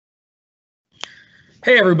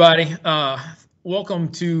Hey everybody,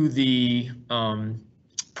 welcome to the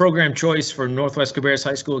program choice for Northwest Cabarrus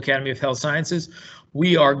High School Academy of Health Sciences.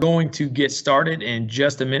 We are going to get started in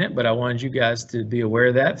just a minute, but I wanted you guys to be aware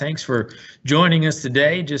of that. Thanks for joining us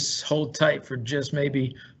today. Just hold tight for just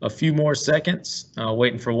maybe a few more seconds,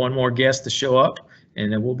 waiting for one more guest to show up,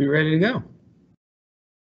 and then we'll be ready to go.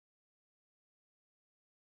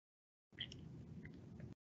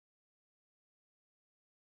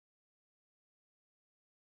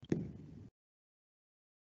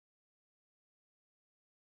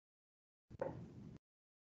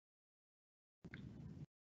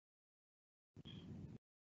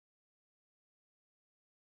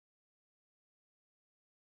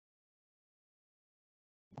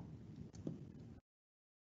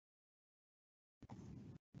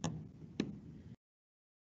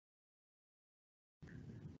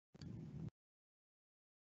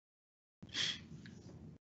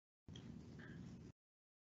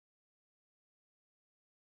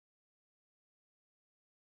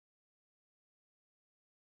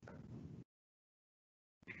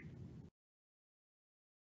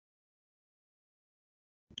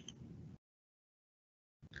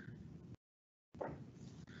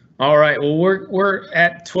 All right, well, we're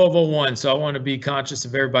at 12:01, so I want to be conscious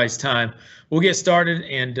of everybody's time. We'll get started,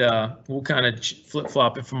 and we'll kind of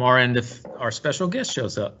flip-flop it from our end if our special guest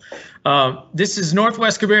shows up. This is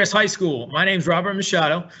Northwest Cabarrus High School. My name's Robert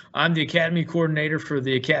Machado. I'm the Academy Coordinator for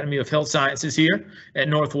the Academy of Health Sciences here at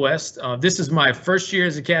Northwest. This is my first year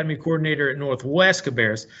as Academy Coordinator at Northwest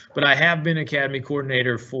Cabarrus, but I have been Academy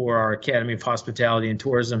Coordinator for our Academy of Hospitality and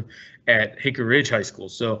Tourism at Hickory Ridge High School.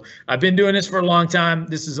 So I've been doing this for a long time.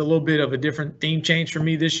 This is a little bit of a different theme change for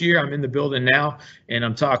me this year. I'm in the building now, and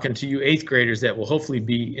I'm talking to you 8th graders that will hopefully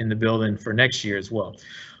be in the building for next year as well.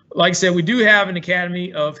 Like I said, we do have an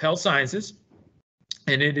Academy of Health Sciences,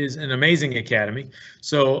 and it is an amazing academy.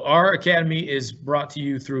 So our academy is brought to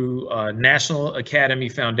you through National Academy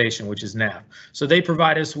Foundation, which is NAF. So they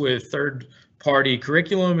provide us with third-party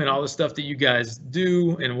curriculum and all the stuff that you guys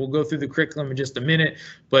do, and we'll go through the curriculum in just a minute.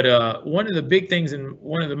 But one of the big things, and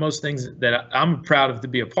one of the most things that I'm proud of to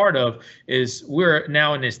be a part of, is we're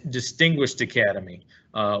now in this distinguished academy,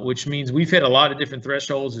 which means we've hit a lot of different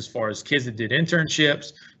thresholds as far as kids that did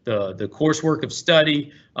internships, the coursework of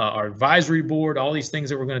study, our advisory board, all these things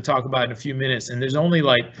that we're going to talk about in a few minutes. And there's only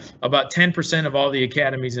like about 10% of all the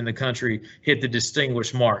academies in the country hit the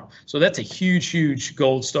distinguished mark. So that's a huge, huge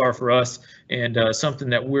gold star for us, and something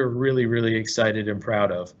that we're really, really excited and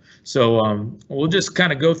proud of. So we'll just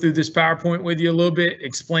kind of go through this PowerPoint with you a little bit,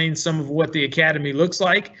 explain some of what the academy looks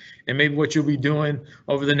like, and maybe what you'll be doing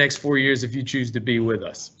over the next 4 years if you choose to be with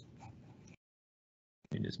us.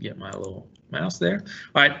 Let me just get my little mouse there.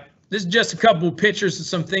 All right, this is just a couple of pictures of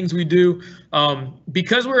some things we do.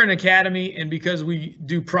 Because we're an academy and because we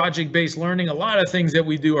do project-based learning, a lot of things that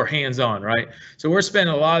we do are hands-on, right? So we're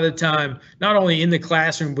spending a lot of the time not only in the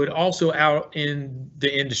classroom, but also out in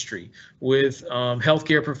the industry with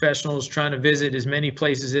healthcare professionals, trying to visit as many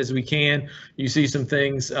places as we can. You see some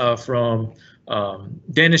things from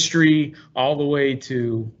dentistry all the way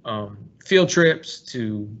to field trips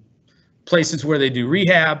to places where they do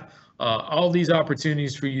rehab, all these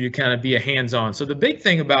opportunities for you to kind of be a hands-on. So the big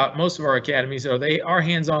thing about most of our academies are they are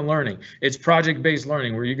hands-on learning. It's project-based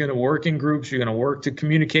learning where you're going to work in groups, you're going to work to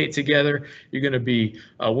communicate together, you're going to be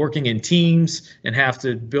working in teams and have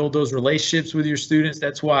to build those relationships with your students.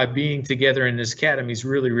 That's why being together in this academy is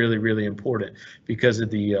really, really, really important, because of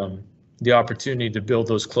the opportunity to build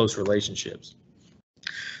those close relationships.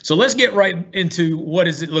 So let's get right into what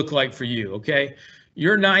does it look like for you, okay?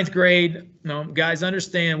 You're 9th grade. Now, guys,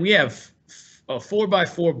 understand we have a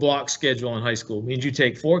 4x4 block schedule in high school. It means you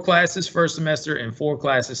take 4 classes first semester and 4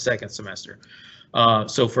 classes second semester.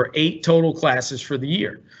 So for 8 total classes for the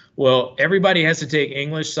year. Well, everybody has to take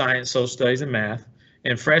English, science, social studies, and math.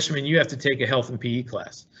 And freshmen, you have to take a health and PE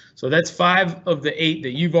class. So that's 5 of the 8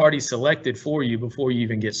 that you've already selected for you before you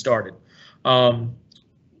even get started.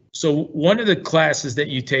 So one of the classes that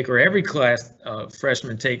you take, or every class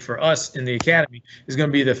freshmen take for us in the academy, is going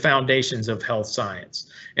to be the foundations of health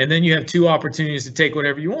science. And then you have 2 opportunities to take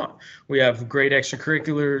whatever you want. We have great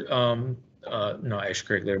extracurricular, not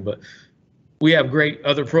extracurricular, but we have great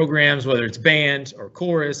other programs, whether it's band or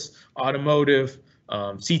chorus, automotive,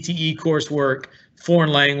 CTE coursework,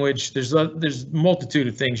 foreign language. There's a multitude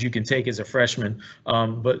of things you can take as a freshman,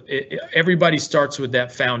 but everybody starts with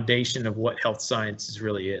that foundation of what health sciences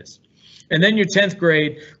really is. And then your 10th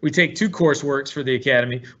grade, we take 2 courseworks for the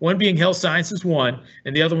academy, one being Health Sciences 1,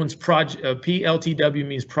 and the other one's PLTW,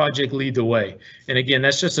 means Project Lead the Way. And again,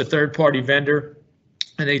 that's just a third-party vendor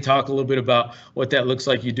and they talk a little bit about what that looks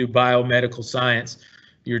like. You do biomedical science.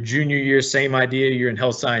 Your junior year, same idea, you're in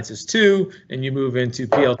health sciences 2, and you move into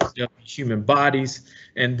PLTW, human bodies.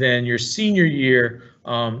 And then your senior year,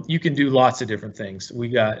 you can do lots of different things. You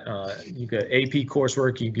got AP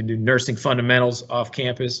coursework, you can do nursing fundamentals off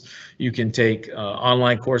campus, you can take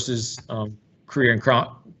online courses, career and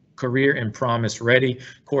promise ready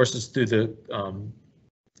courses through the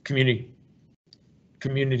community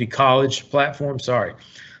college platform. Sorry,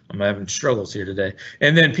 I'm having struggles here today.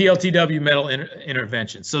 And then PLTW mental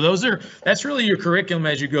intervention. So that's really your curriculum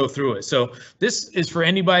as you go through it. So this is for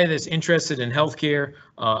anybody that's interested in healthcare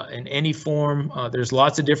in any form. There's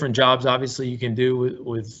lots of different jobs, obviously, you can do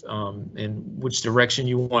with in which direction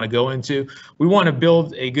you want to go into. We want to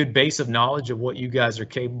build a good base of knowledge of what you guys are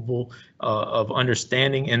capable of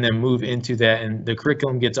understanding, and then move into that. And the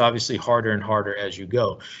curriculum gets obviously harder and harder as you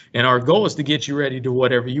go. And our goal is to get you ready to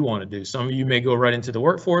whatever you want to do. Some of you may go right into the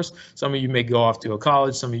workforce. Some of you may go off to a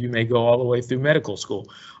college. Some of you may go all the way through medical school.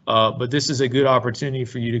 But this is a good opportunity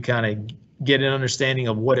for you to kind of get an understanding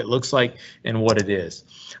of what it looks like and what it is.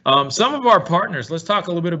 Some of our partners, let's talk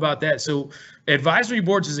a little bit about that. So advisory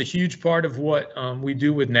boards is a huge part of what we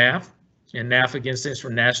do with NAF. And NAF, again, stands for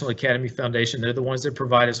National Academy Foundation. They're the ones that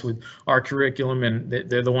provide us with our curriculum, and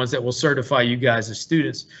they're the ones that will certify you guys as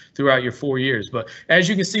students throughout your 4 years. But as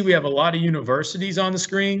you can see, we have a lot of universities on the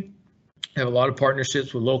screen. We have a lot of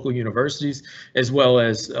partnerships with local universities, as well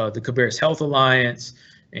as the Cabarrus Health Alliance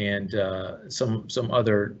and some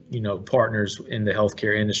other partners in the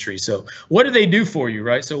healthcare industry. So what do they do for you,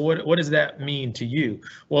 right? So what does that mean to you?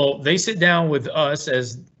 Well, they sit down with us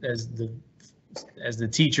as the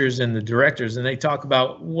teachers and the directors, and they talk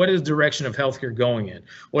about what is the direction of healthcare going in?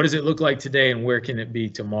 What does it look like today, and where can it be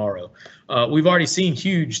tomorrow? We've already seen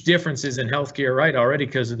huge differences in healthcare already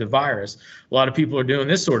because of the virus. A lot of people are doing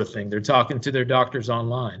this sort of thing. They're talking to their doctors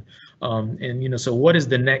online. So what does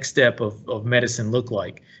the next step of medicine look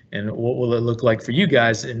like? And what will it look like for you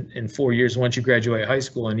guys in 4 years once you graduate high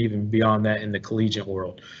school, and even beyond that in the collegiate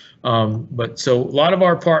world? So a lot of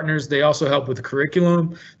our partners, they also help with the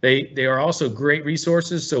curriculum. They are also great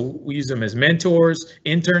resources. So we use them as mentors,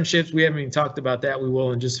 internships. We haven't even talked about that. We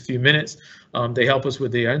will in just a few minutes. They help us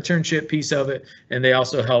with the internship piece of it, and they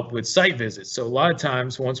also help with site visits. So a lot of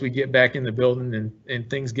times, once we get back in the building and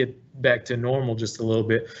things get back to normal just a little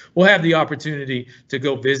bit, we'll have the opportunity to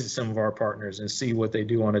go visit some of our partners and see what they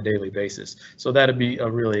do on a daily basis. So that'll be a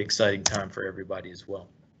really exciting time for everybody as well.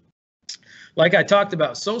 Like I talked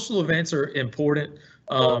about, social events are important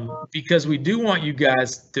because we do want you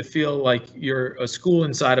guys to feel like you're a school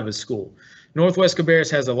inside of a school. Northwest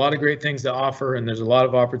Cabarrus has a lot of great things to offer, and there's a lot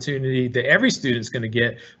of opportunity that every student's going to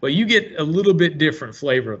get, but you get a little bit different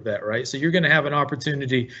flavor of that, right? So you're going to have an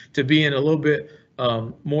opportunity to be in a little bit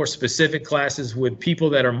more specific classes with people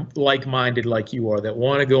that are like-minded like you are, that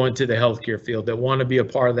want to go into the healthcare field, that want to be a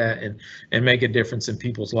part of that and make a difference in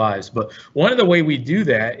people's lives. But one of the way we do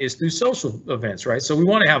that is through social events, right? So we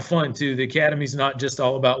want to have fun too. The Academy's not just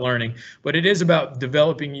all about learning, but it is about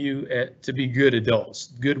developing you to be good adults,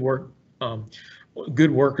 good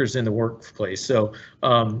workers in the workplace. So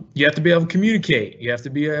you have to be able to communicate, you have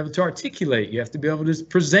to be able to articulate, you have to be able to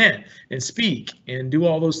present and speak and do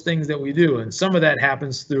all those things that we do. And some of that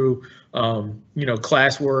happens through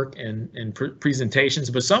classwork and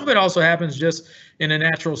presentations, but some of it also happens just in a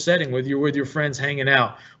natural setting with your friends hanging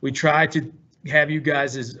out. We try to have you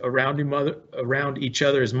guys around each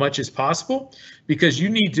other as much as possible, because you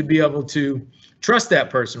need to be able to trust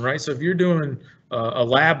that person, right? So if you're doing a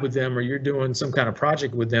lab with them, or you're doing some kind of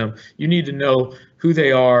project with them, you need to know who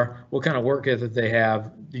they are, what kind of work ethic they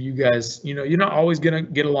have. Do you guys, you're not always going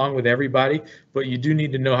to get along with everybody, but you do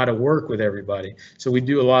need to know how to work with everybody. So we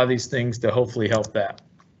do a lot of these things to hopefully help that.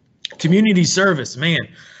 Community service, man,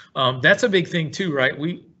 that's a big thing too, right?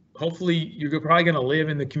 Hopefully you're probably going to live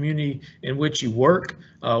in the community in which you work.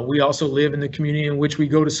 We also live in the community in which we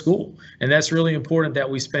go to school. And that's really important that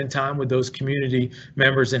we spend time with those community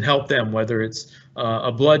members and help them, whether it's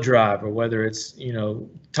a blood drive, or whether it's,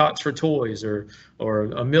 Tots for Toys, or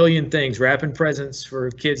a million things, wrapping presents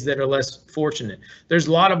for kids that are less fortunate. There's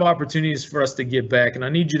a lot of opportunities for us to give back. And I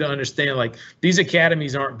need you to understand, like, these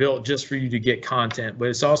academies aren't built just for you to get content, but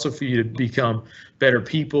it's also for you to become better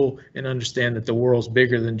people and understand that the world's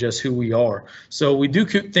bigger than just who we are. So we do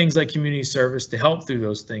things like community service to help through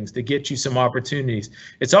those things, to get you some opportunities.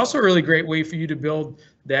 It's also a really great way for you to build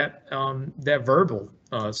that verbal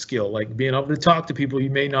skill, like being able to talk to people you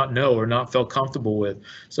may not know or not feel comfortable with.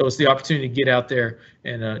 So it's the opportunity to get out there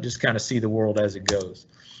and just kind of see the world as it goes.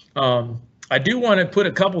 I do want to put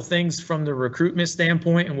a couple things from the recruitment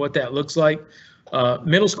standpoint and what that looks like.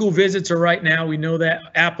 Middle school visits are right now. We know that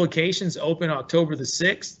applications open October the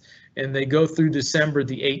 6th. And they go through December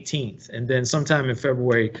the 18th, and then sometime in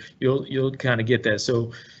February you'll kind of get that.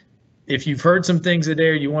 So if you've heard some things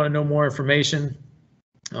there, you want to know more information.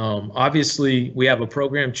 Obviously, we have a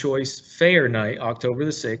program choice fair night, October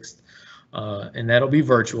the 6th, and that'll be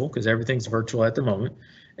virtual because everything's virtual at the moment.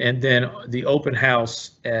 And then the open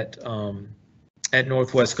house at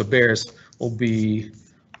Northwest Cabarrus will be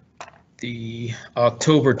the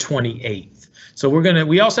October 28th. So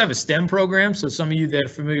we also have a STEM program. So some of you that are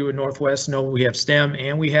familiar with Northwest know we have STEM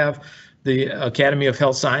and we have the Academy of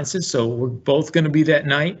Health Sciences. So we're both going to be that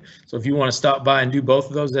night. So if you want to stop by and do both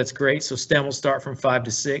of those, that's great. So STEM will start from 5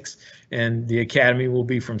 to 6 and the Academy will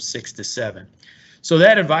be from 6 to 7. So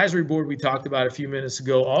that advisory board we talked about a few minutes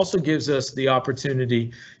ago also gives us the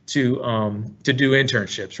opportunity to do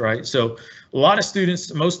internships, right? So a lot of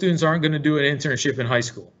students, most students aren't going to do an internship in high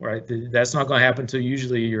school, right? That's not going to happen until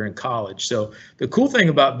usually you're in college. So the cool thing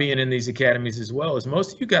about being in these academies as well is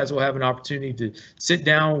most of you guys will have an opportunity to sit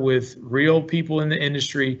down with real people in the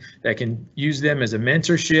industry that can use them as a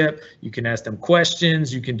mentorship. You can ask them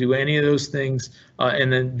questions, you can do any of those things,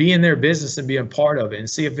 and then be in their business and be a part of it and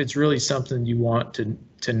see if it's really something you want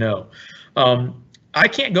to know. I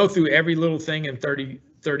can't go through every little thing in 30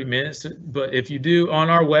 minutes, but if you do on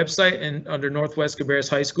our website and under Northwest Cabarrus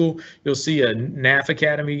High School, you'll see a NAF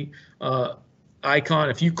Academy icon.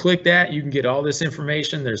 If you click that, you can get all this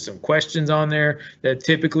information. There's some questions on there that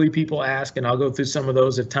typically people ask, and I'll go through some of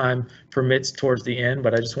those if time permits towards the end,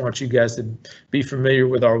 but I just want you guys to be familiar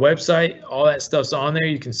with our website. All that stuff's on there.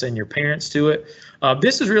 You can send your parents to it.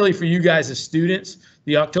 This is really for you guys as students.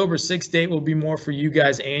 The October 6th date will be more for you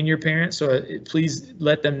guys and your parents, so please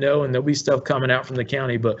let them know, and there'll be stuff coming out from the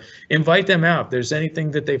county, but invite them out. If there's anything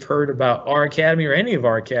that they've heard about our academy or any of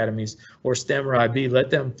our academies or STEM or IB, let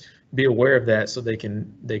them be aware of that so they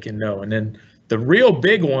can know. And then the real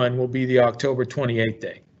big one will be the October 28th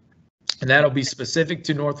day. And that'll be specific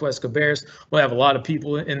to Northwest Cabarrus. We'll have a lot of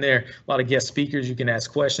people in there, a lot of guest speakers. You can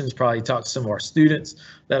ask questions, probably talk to some of our students.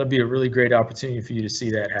 That'll be a really great opportunity for you to see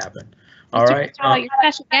that happen. All right. Your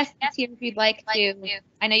special guest is here if you'd like to.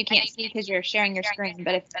 I know you can't see because you're sharing your screen,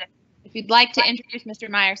 but if you'd like to introduce Mr.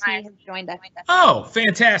 Myers, he has joined us. Oh,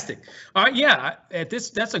 fantastic. All right. Yeah,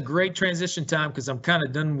 that's a great transition time because I'm kind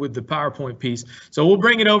of done with the PowerPoint piece. So we'll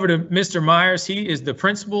bring it over to Mr. Myers. He is the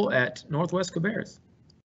principal at Northwest Cabarrus.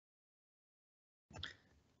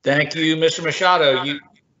 Thank you, Mr. Machado.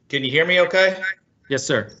 Can you hear me okay? Yes,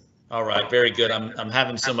 sir. All right, very good. I'm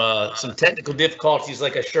having some technical difficulties,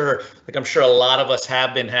 like I'm sure a lot of us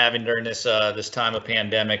have been having during this time of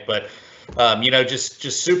pandemic. But just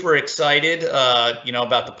super excited,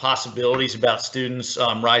 about the possibilities, about students,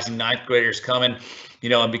 rising ninth graders coming,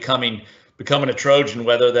 and becoming a Trojan.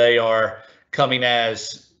 Whether they are coming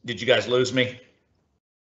as, did you guys lose me?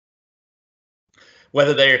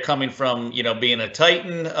 Whether they are coming from, being a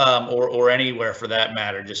Titan or anywhere for that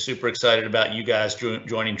matter. Just super excited about you guys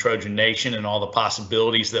joining Trojan Nation and all the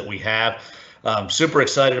possibilities that we have. Super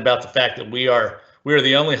excited about the fact that we are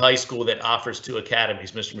the only high school that offers 2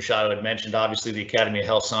 academies. Mr. Machado had mentioned, obviously, the Academy of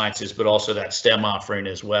Health Sciences, but also that STEM offering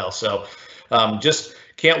as well. So just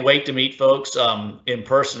can't wait to meet folks in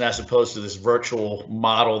person as opposed to this virtual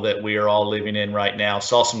model that we are all living in right now.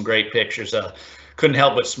 Saw some great pictures. Couldn't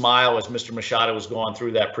help but smile as Mr. Machado was going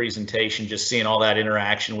through that presentation, just seeing all that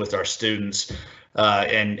interaction with our students,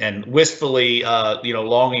 and wistfully,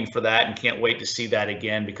 longing for that, and can't wait to see that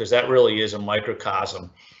again, because that really is a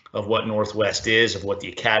microcosm of what Northwest is, of what the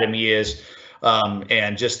Academy is,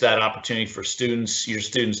 and just that opportunity for your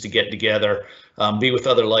students to get together, be with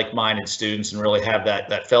other like-minded students, and really have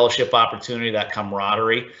that fellowship opportunity, that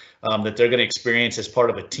camaraderie. That they're going to experience as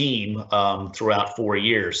part of a team throughout 4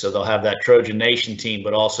 years. So they'll have that Trojan Nation team,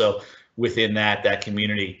 but also within that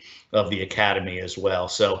community of the Academy as well.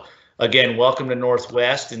 So again, welcome to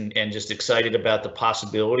Northwest, and just excited about the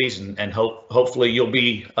possibilities, and hopefully you'll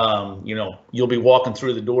be walking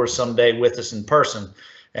through the doors someday with us in person,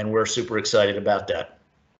 and we're super excited about that.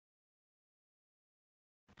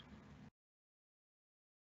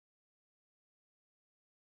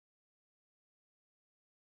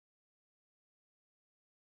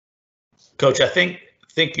 Coach, I think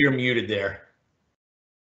you're muted there.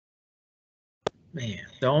 Man,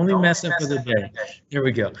 the only mess up of the day. Here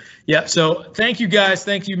we go. Yeah, so thank you guys.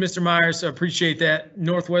 Thank you, Mr. Myers. I appreciate that.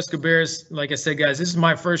 Northwest Cabarrus, like I said, guys, this is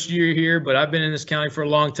my first year here, but I've been in this county for a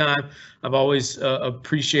long time. I've always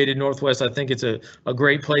appreciated Northwest. I think it's a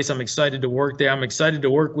great place. I'm excited to work there. I'm excited to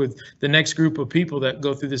work with the next group of people that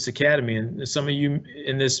go through this academy, and some of you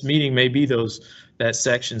in this meeting may be those that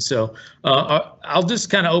section. So I'll just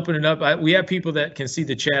kind of open it up. We have people that can see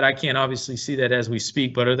the chat. I can't obviously see that as we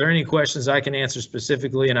speak, but are there any questions I can answer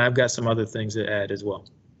specifically? And I've got some other things to add as well.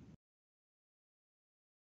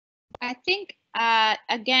 I think,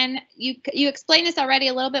 again, you explained this already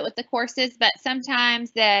a little bit with the courses, but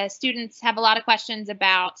sometimes the students have a lot of questions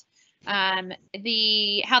about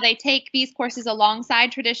how they take these courses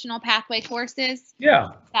alongside traditional pathway courses. Yeah.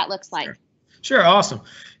 What that looks like. Sure. Awesome.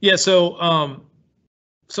 Yeah. So,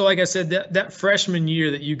 so like I said, that freshman year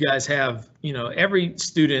that you guys have, you know, every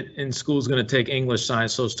student in school is going to take English,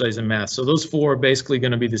 science, social studies, and math. So those four are basically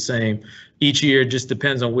going to be the same each year. It just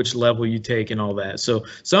depends on which level you take and all that. So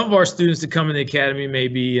some of our students that come in the academy may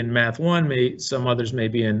be in Math 1, some others may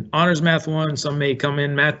be in Honors Math 1, some may come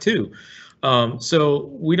in Math 2.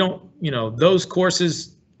 So we don't, you know, those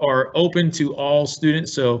courses are open to all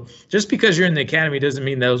students. So just because you're in the academy doesn't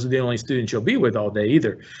mean those are the only students you'll be with all day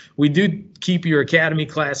either. We do keep your academy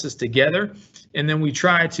classes together, and then we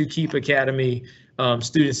try to keep academy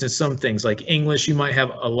students in some things like English. You might have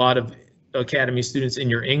a lot of academy students in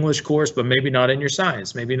your English course, but maybe not in your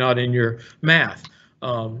science, maybe not in your math.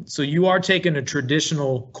 So you are taking a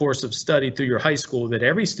traditional course of study through your high school that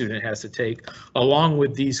every student has to take, along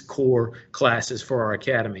with these core classes for our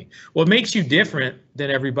academy. What makes you different than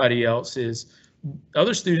everybody else is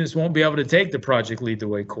other students won't be able to take the Project Lead the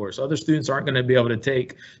Way course. Other students aren't going to be able to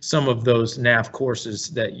take some of those NAF courses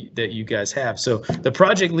that you guys have. So the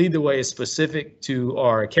Project Lead the Way is specific to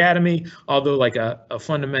our academy, although like a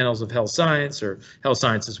Fundamentals of Health Science or Health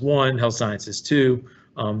Sciences 1, Health Sciences 2,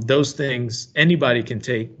 those things anybody can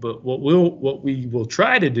take, but what we will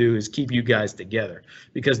try to do is keep you guys together,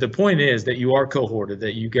 because the point is that you are cohorted,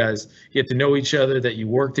 that you guys get to know each other, that you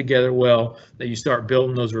work together well, that you start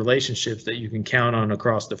building those relationships that you can count on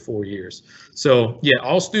across the 4 years. So yeah,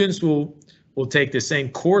 all students will take the same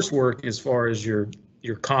coursework as far as your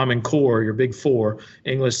common core, your big four: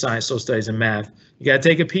 English, science, social studies, and math. You got to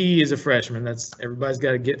take a PE as a freshman. Everybody's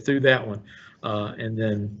got to get through that one. And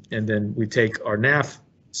then we take our NAF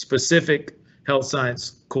specific health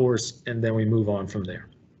science course, and then we move on from there.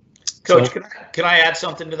 Coach, can I add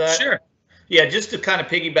something to that? Sure. Yeah, just to kind of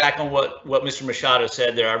piggyback on what Mr. Machado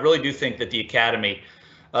said there, I really do think that the academy,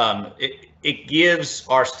 it gives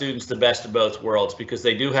our students the best of both worlds, because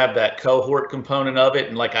they do have that cohort component of it,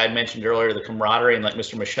 and like I mentioned earlier, the camaraderie, and like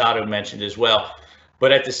Mr. Machado mentioned as well.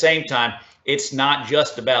 But at the same time, it's not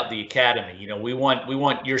just about the academy. You know, we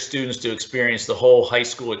want your students to experience the whole high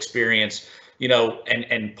school experience, you know,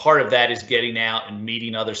 and part of that is getting out and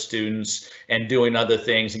meeting other students and doing other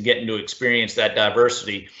things and getting to experience that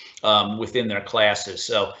diversity within their classes.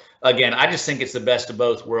 So again, I just think it's the best of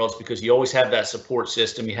both worlds, because you always have that support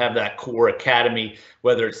system. You have that core academy,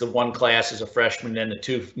 whether it's the one class as a freshman and the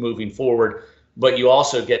two moving forward, but you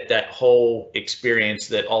also get that whole experience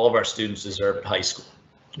that all of our students deserve at high school.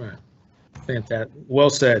 Right. Fantastic. Well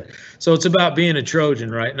said. So it's about being a Trojan,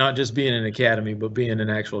 right? Not just being an academy, but being an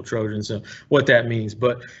actual Trojan. So what that means.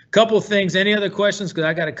 But a couple of things. Any other questions? Because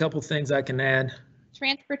I got a couple of things I can add.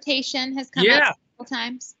 Transportation has come up several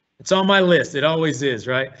times. It's on my list. It always is,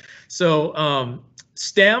 right? So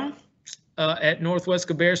STEM at Northwest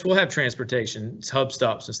Cabarrus will have transportation, hub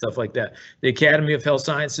stops and stuff like that. The Academy of Health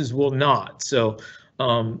Sciences will not. So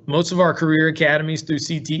most of our career academies through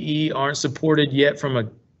CTE aren't supported yet from a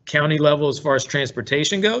county level as far as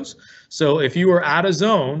transportation goes. So if you are out of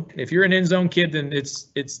zone, if you're an in-zone kid, then it's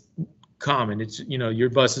common. It's, you know, your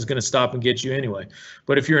bus is going to stop and get you anyway.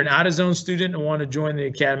 But if you're an out-of-zone student and want to join the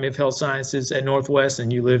Academy of Health Sciences at Northwest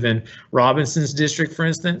and you live in Robinson's district, for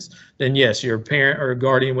instance, then yes, your parent or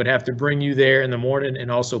guardian would have to bring you there in the morning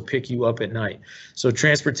and also pick you up at night. So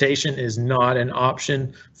transportation is not an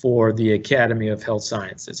option for the Academy of Health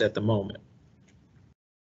Sciences at the moment.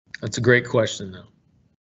 That's a great question, though.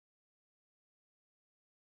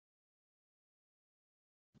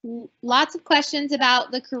 Lots of questions about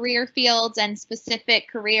the career fields and specific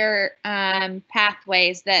career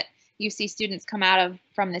pathways that you see students come out of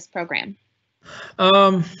from this program.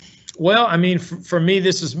 Well, I mean, for me,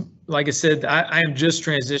 this is, like I said, I am just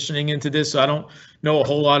transitioning into this, so I don't know a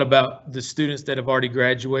whole lot about the students that have already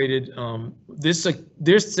graduated. This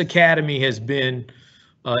academy has been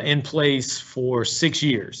in place for 6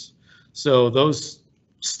 years. So those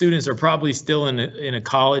students are probably still in a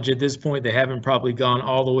college at this point. They haven't probably gone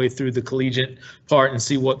all the way through the collegiate part and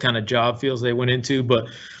see what kind of job fields they went into. But,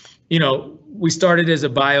 you know, we started as a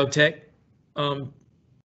biotech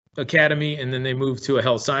academy, and then they moved to a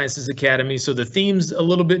health sciences academy. So the theme's a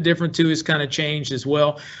little bit different too, has kind of changed as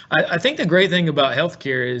well. I think the great thing about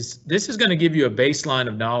healthcare is this is going to give you a baseline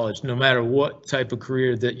of knowledge no matter what type of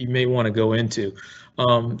career that you may want to go into.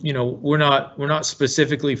 You know, we're not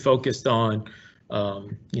specifically focused on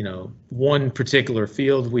you know, one particular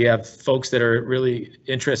field. We have folks that are really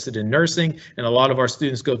interested in nursing, and a lot of our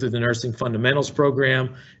students go through the nursing fundamentals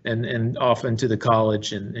program and off into the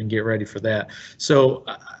college and get ready for that. So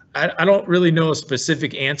I don't really know a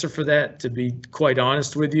specific answer for that, to be quite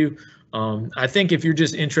honest with you. I think if you're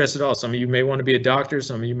just interested, some of you may want to be a doctor,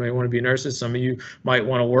 some of you may want to be nurses, some of you might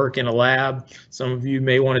want to work in a lab, some of you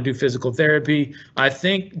may want to do physical therapy. I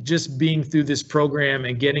think just being through this program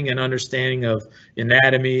and getting an understanding of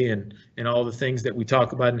anatomy and all the things that we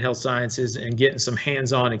talk about in health sciences and getting some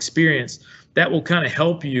hands-on experience, that will kind of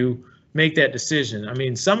help you make that decision. I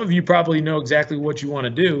mean, some of you probably know exactly what you want to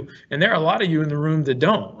do, and there are a lot of you in the room that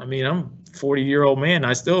don't. I mean, I'm a 40-year-old man.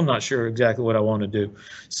 I still am not sure exactly what I want to do.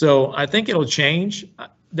 So I think it'll change.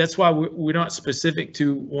 That's why we're not specific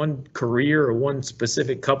to one career or one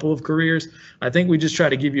specific couple of careers. I think we just try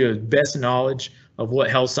to give you the best knowledge of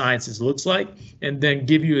what health sciences looks like, and then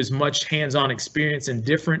give you as much hands-on experience in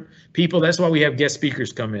different people. That's why we have guest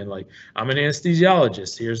speakers come in. Like, I'm an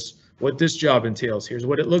anesthesiologist. Here's what this job entails. Here's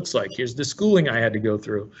what it looks like. Here's the schooling I had to go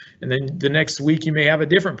through. And then the next week you may have a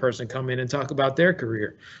different person come in and talk about their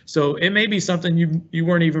career. So it may be something you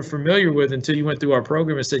weren't even familiar with until you went through our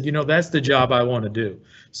program and said, you know, that's the job I want to do.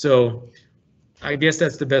 So I guess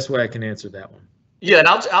that's the best way I can answer that one. Yeah, and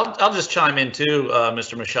I'll just chime in too,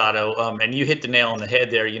 Mr. Machado, and you hit the nail on the head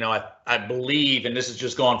there. You know, I believe, and this is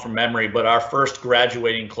just gone from memory, but our first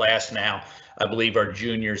graduating class now, I believe, are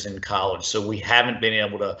juniors in college. So we haven't been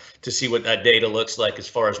able to see what that data looks like as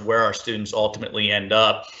far as where our students ultimately end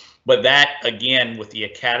up. But that, again, with the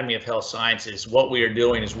Academy of Health Sciences, what we are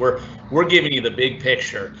doing is we're giving you the big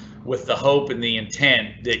picture with the hope and the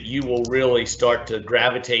intent that you will really start to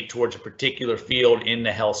gravitate towards a particular field in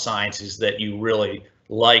the health sciences that you really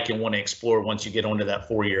like and want to explore once you get onto that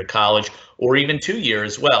 4-year college, or even 2-year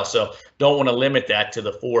as well. So don't want to limit that to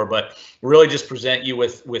the 4, but really just present you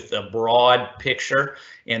with a broad picture,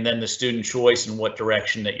 and then the student choice and what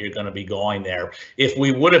direction that you're going to be going there. If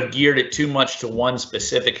we would have geared it too much to one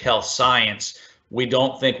specific health science, we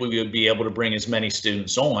don't think we would be able to bring as many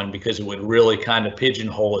students on, because it would really kind of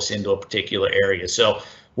pigeonhole us into a particular area. So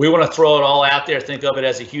we want to throw it all out there. Think of it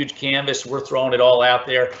as a huge canvas. We're throwing it all out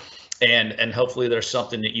there. And hopefully there's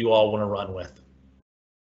something that you all want to run with.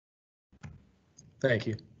 Thank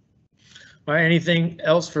you. All right, anything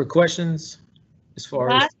else for questions as far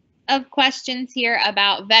as? Lots of questions here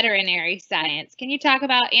about veterinary science. Can you talk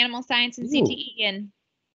about animal science and CTE? And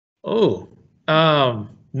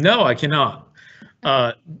no, I cannot.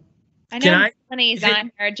 I know Melanie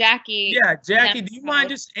on her. Jackie. Yeah, Jackie, do you mind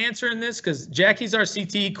just answering this? Because Jackie's our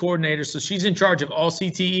CTE coordinator, so she's in charge of all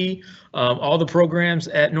CTE, all the programs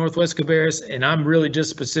at Northwest Cabarrus, and I'm really just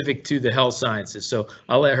specific to the health sciences. So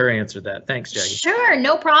I'll let her answer that. Thanks, Jackie. Sure,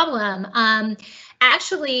 no problem.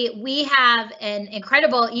 Actually, we have an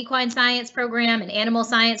incredible equine science program, an animal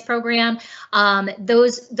science program.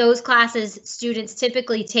 Those classes students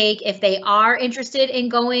typically take if they are interested in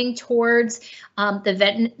going towards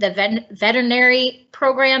the veterinary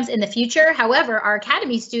programs in the future. However, our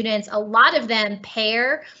academy students, a lot of them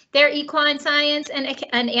pair their equine science and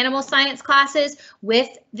animal science classes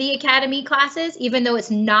with the academy classes, even though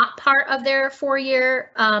it's not part of their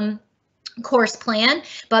 4-year course plan.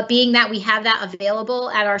 But being that we have that available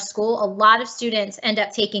at our school, a lot of students end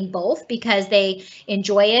up taking both because they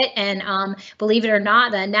enjoy it. And believe it or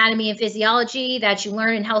not, the anatomy and physiology that you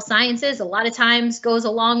learn in health sciences a lot of times goes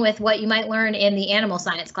along with what you might learn in the animal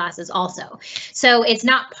science classes also. So it's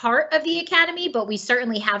not part of the academy, but we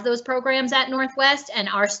certainly have those programs at Northwest, and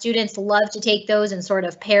our students love to take those and sort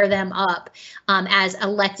of pair them up as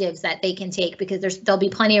electives that they can take, because there'll be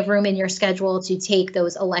plenty of room in your schedule to take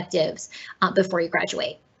those electives before you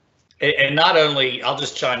graduate. And not only, I'll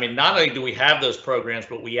just chime in, not only do we have those programs,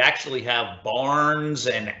 but we actually have barns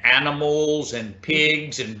and animals and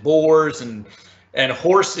pigs and boars and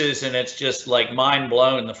horses, and it's just like mind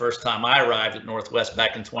blown the first time I arrived at Northwest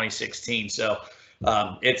back in 2016. So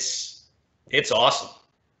it's awesome.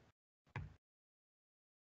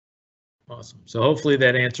 Awesome. So hopefully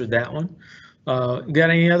that answered that one. Got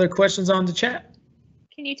any other questions on the chat?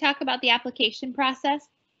 Can you talk about the application process?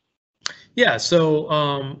 Yeah,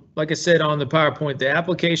 so like I said on the PowerPoint, the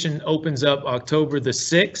application opens up October the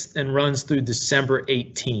 6th and runs through December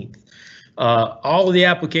 18th. All of the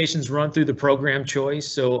applications run through the program choice.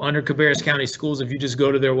 So under Cabarrus County Schools, if you just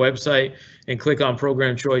go to their website and click on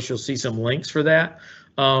program choice, you'll see some links for that.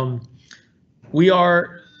 We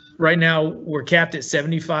are right now, we're capped at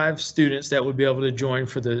 75 students that would be able to join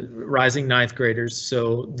for the rising ninth graders.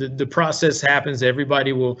 So the process happens.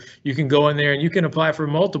 You can go in there and you can apply for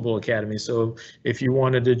multiple academies. So if you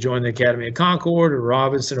wanted to join the Academy at Concord or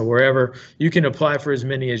Robinson or wherever, you can apply for as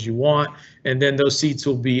many as you want. And then those seats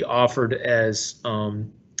will be offered as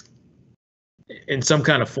in some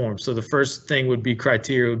kind of form. So the first thing would be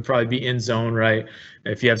criteria would probably be in zone, right?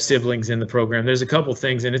 If you have siblings in the program, there's a couple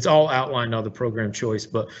things, and it's all outlined on the program choice.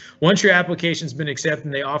 But once your application's been accepted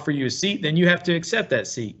and they offer you a seat, then you have to accept that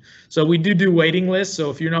seat. So we do waiting lists. So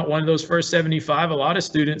if you're not one of those first 75, a lot of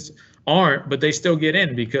students aren't, but they still get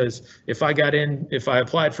in, because if I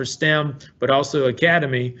applied for STEM, but also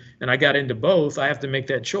Academy, and I got into both, I have to make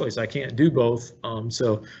that choice. I can't do both.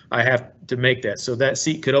 So I have to make that. So that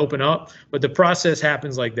seat could open up, but the process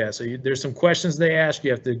happens like that. So there's some questions they ask. You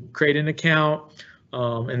have to create an account,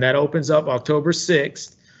 and that opens up October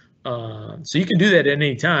 6th. So you can do that at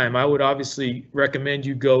any time. I would obviously recommend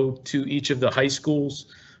you go to each of the high schools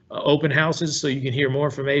open houses so you can hear more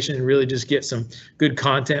information and really just get some good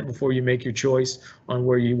content before you make your choice on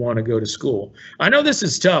where you want to go to school. I know this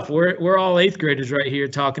is tough. We're all eighth graders right here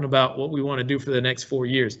talking about what we want to do for the next 4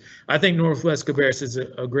 years. I think Northwest Cabarrus is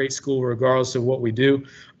a great school regardless of what we do.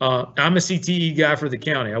 I'm a CTE guy for the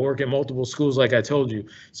county. I work at multiple schools like I told you.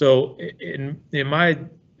 So in my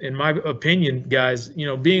opinion, guys,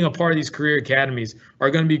 being a part of these career academies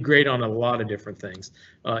are going to be great on a lot of different things.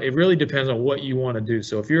 It really depends on what you want to do.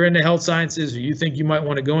 So if you're into health sciences or you think you might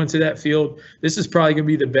want to go into that field, this is probably going to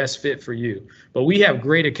be the best fit for you. But we have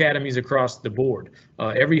great academies across the board.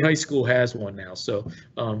 Every high school has one now. So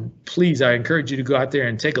please, I encourage you to go out there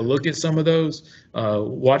and take a look at some of those.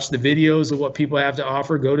 Watch the videos of what people have to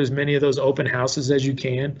offer. Go to as many of those open houses as you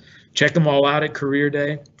can. Check them all out at Career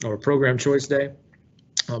Day or Program Choice Day.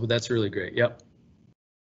 But that's really great. Yep.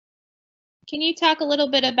 Can you talk a little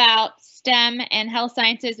bit about STEM and health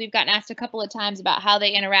sciences? We've gotten asked a couple of times about how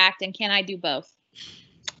they interact, and can I do both?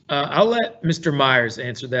 I'll let Mr. Myers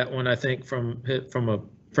answer that one, I think, from a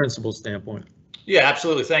principal standpoint. Yeah,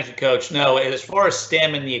 absolutely. Thank you, Coach. No, as far as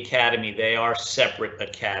STEM and the academy, they are separate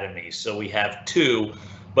academies. So we have two,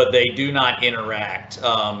 but they do not interact.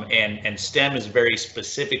 And STEM is very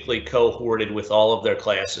specifically cohorted with all of their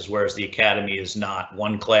classes, whereas the academy is not.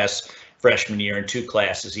 One class freshman year and two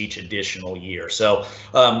classes each additional year. So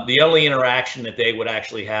the only interaction that they would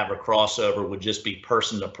actually have or crossover would just be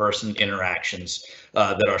person-to-person interactions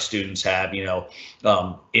that our students have,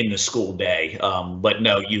 in the school day. But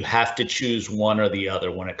no, you have to choose one or the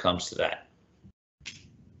other when it comes to that.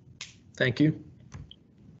 Thank you.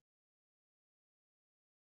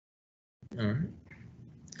 All right.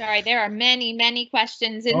 Sorry, there are many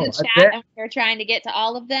questions in the chat, and we're trying to get to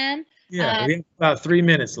all of them. Yeah, we have about 3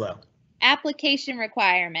 minutes left. Application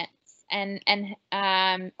requirements, and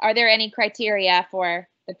are there any criteria for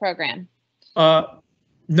the program?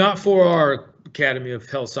 Not for our Academy of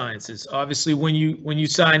Health Sciences. Obviously, when you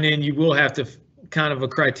sign in, you will have to kind of a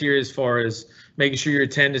criteria as far as making sure your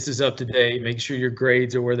attendance is up to date, making sure your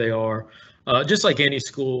grades are where they are. Just like any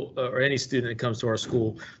school or any student that comes to our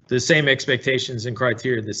school, the same expectations and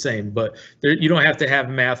criteria are the same, but you don't have to have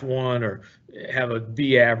Math 1 or have a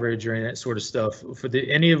B average or any of that sort of stuff. For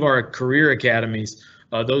any of our career academies,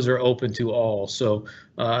 those are open to all. So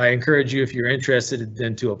I encourage you, if you're interested,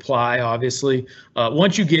 then to apply, obviously.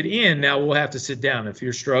 Once you get in, now we'll have to sit down. If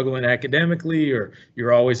you're struggling academically or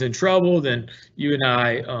you're always in trouble, then you and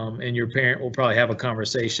I and your parent will probably have a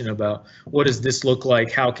conversation about what does this look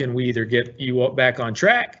like? How can we either get you back on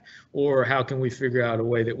track, or how can we figure out a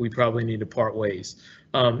way that we probably need to part ways?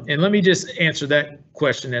 And let me just answer that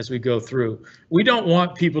question as we go through. We don't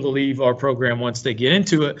want people to leave our program once they get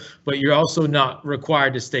into it, but you're also not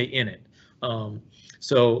required to stay in it.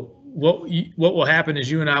 So what will happen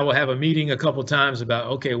is you and I will have a meeting a couple times about,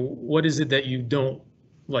 okay, what is it that you don't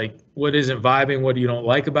like? What isn't vibing? What do you don't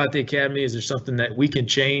like about the academy? Is there something that we can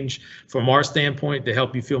change from our standpoint to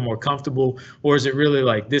help you feel more comfortable? Or is it really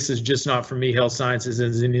like, this is just not for me, health sciences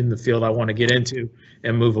isn't in the field I want to get into,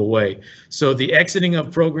 and move away? So the exiting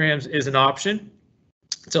of programs is an option.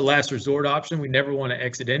 It's a last resort option. We never want to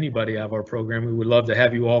exit anybody out of our program. We would love to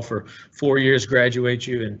have you all for 4 years, graduate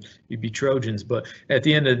you, and you'd be Trojans. But at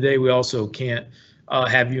the end of the day, we also can't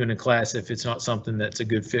have you in a class if it's not something that's a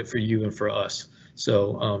good fit for you and for us.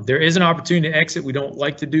 So there is an opportunity to exit. We don't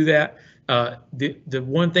like to do that. The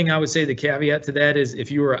one thing I would say, the caveat to that is,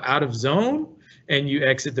 if you are out of zone and you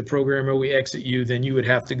exit the program or we exit you, then you would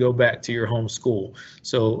have to go back to your home school.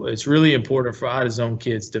 So it's really important for out of zone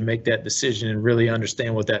kids to make that decision and really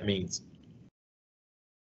understand what that means.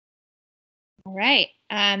 All right.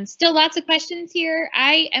 Still lots of questions here.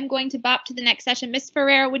 I am going to bop to the next session. Ms.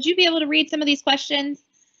 Ferrer, would you be able to read some of these questions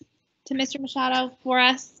to Mr. Machado for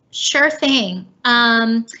us? Sure thing.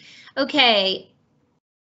 Okay.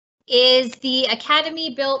 Is the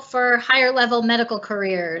academy built for higher level medical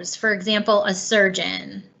careers? For example, a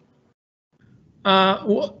surgeon?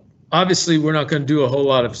 Well, obviously, we're not going to do a whole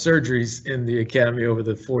lot of surgeries in the academy over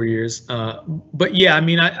the 4 years. But yeah, I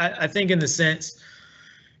mean, I think in the sense,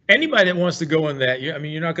 anybody that wants to go in that, I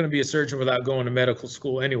mean, you're not going to be a surgeon without going to medical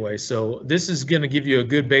school anyway. So this is going to give you a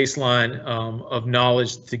good baseline of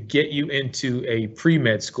knowledge to get you into a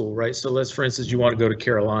pre-med school, right? So let's, for instance, you want to go to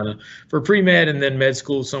Carolina for pre-med and then med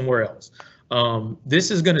school somewhere else.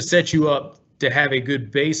 This is going to set you up to have a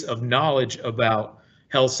good base of knowledge about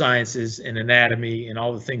health sciences and anatomy and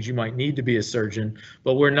all the things you might need to be a surgeon,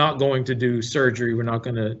 but we're not going to do surgery. We're not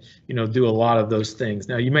going to, do a lot of those things.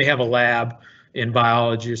 Now, you may have a lab in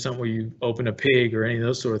biology or something where you open a pig or any of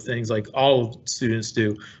those sort of things like all students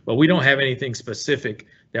do, but we don't have anything specific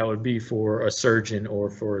that would be for a surgeon or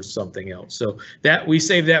for something else. So that we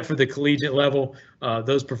save that for the collegiate level.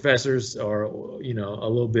 Those professors are, a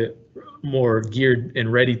little bit more geared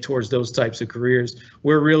and ready towards those types of careers.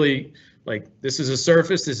 We're really like, this is a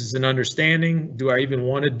surface, this is an understanding. Do I even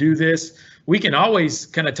want to do this? We can always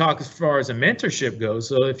kind of talk as far as a mentorship goes.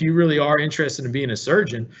 So if you really are interested in being a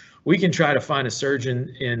surgeon, we can try to find a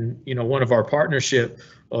surgeon in, one of our partnership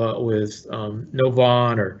with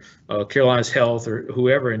Novant or Carolina's Health or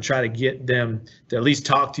whoever, and try to get them to at least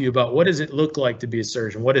talk to you about what does it look like to be a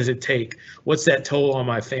surgeon? What does it take? What's that toll on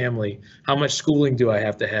my family? How much schooling do I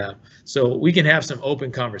have to have? So we can have some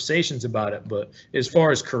open conversations about it, but as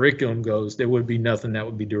far as curriculum goes, there would be nothing that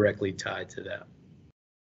would be directly tied to that.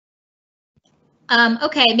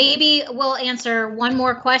 Okay, maybe we'll answer one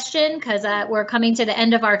more question because we're coming to the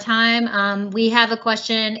end of our time. We have a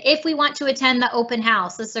question. If we want to attend the open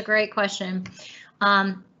house, this is a great question.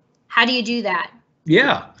 How do you do that?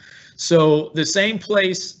 Yeah, so the same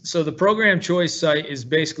place. So the program choice site is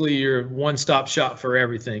basically your one-stop shop for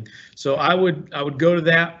everything. So I would go to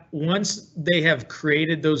that. Once they have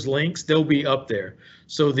created those links, they'll be up there.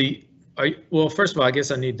 So well, first of all, I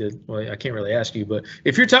guess I need to, well, I can't really ask you, but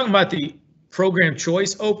if you're talking about the program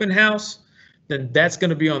choice open house, then that's going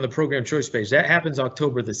to be on the program choice page. That happens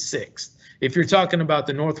October the 6th. If you're talking about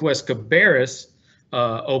the Northwest Cabarrus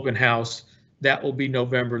open house, that will be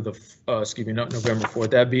November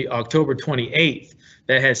 4th. That'd be October 28th.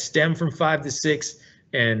 That has STEM from 5 to 6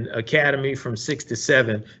 and Academy from 6 to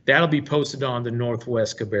 7. That'll be posted on the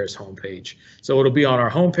Northwest Cabarrus homepage. So it'll be on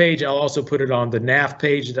our homepage. I'll also put it on the NAF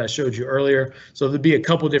page that I showed you earlier. So there'll be a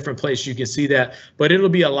couple different places you can see that, but it'll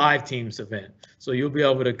be a live Teams event. So you'll be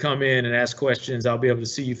able to come in and ask questions. I'll be able to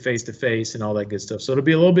see you face to face and all that good stuff. So it'll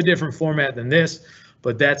be a little bit different format than this,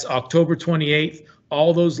 but that's October 28th.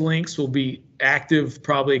 All those links will be active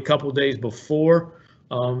probably a couple days before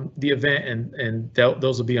the event, and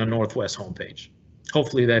those will be on Northwest homepage.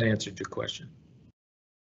 Hopefully that answered your question.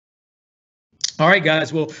 All right,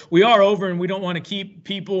 guys. Well, we are over and we don't want to keep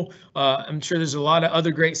people. I'm sure there's a lot of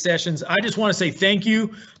other great sessions. I just want to say thank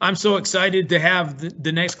you. I'm so excited to have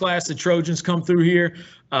the next class of Trojans come through here.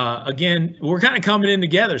 Again, we're kind of coming in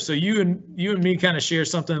together. So you and me kind of share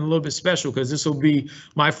something a little bit special because this will be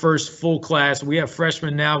my first full class. We have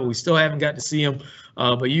freshmen now, but we still haven't got to see them.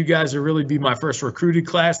 But you guys will really be my first recruited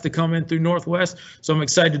class to come in through Northwest. So I'm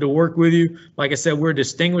excited to work with you. Like I said, we're a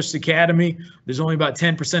distinguished academy. There's only about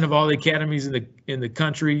 10% of all the academies in the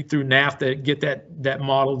country through NAF that get that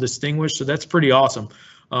model distinguished. So that's pretty awesome.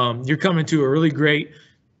 You're coming to a really great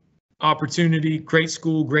opportunity, great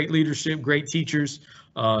school, great leadership, great teachers.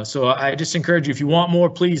 So I just encourage you, if you want more,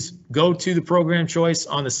 please go to the program choice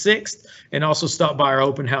on the 6th and also stop by our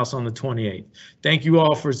open house on the 28th. Thank you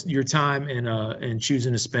all for your time and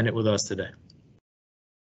choosing to spend it with us today.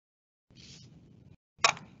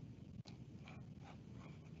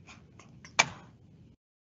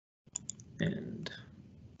 And